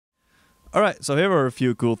Alright, so here are a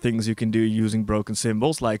few cool things you can do using broken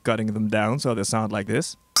cymbals, like cutting them down so they sound like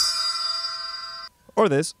this. Or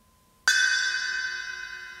this.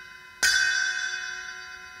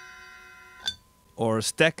 Or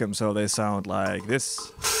stack them so they sound like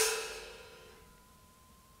this.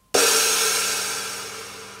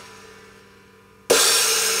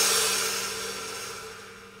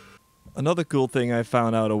 Another cool thing I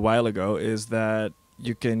found out a while ago is that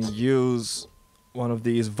you can use one of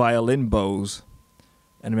these violin bows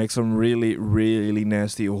and make some really, really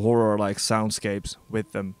nasty horror-like soundscapes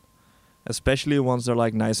with them. Especially once they're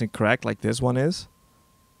like nice and cracked like this one is.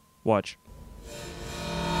 Watch.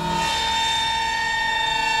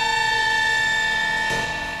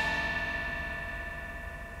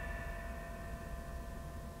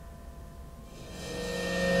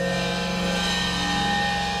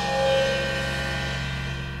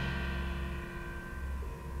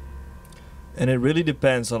 And it really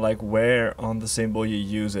depends on like where on the cymbal you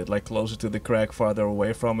use it, like closer to the crack, farther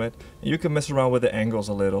away from it. And you can mess around with the angles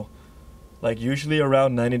a little. Like usually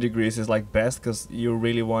around 90 degrees is like best because you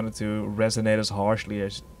really want it to resonate as harshly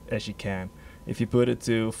as you can. If you put it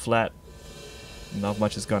too flat, not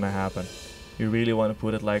much is gonna happen. You really want to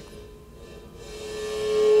put it like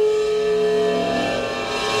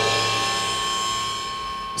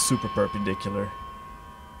super perpendicular.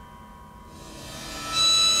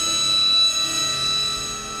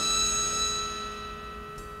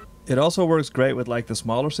 It also works great with like the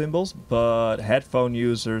smaller cymbals, but headphone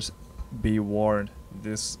users, be warned,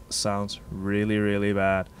 this sounds really, really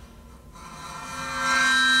bad.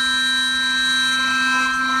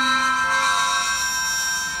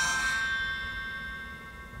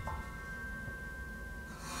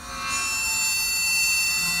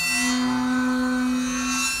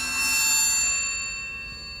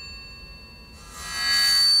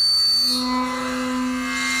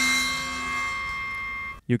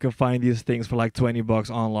 You can find these things for like 20 bucks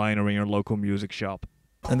online or in your local music shop.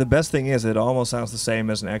 And the best thing is it almost sounds the same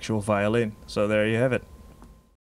as an actual violin. So there you have it.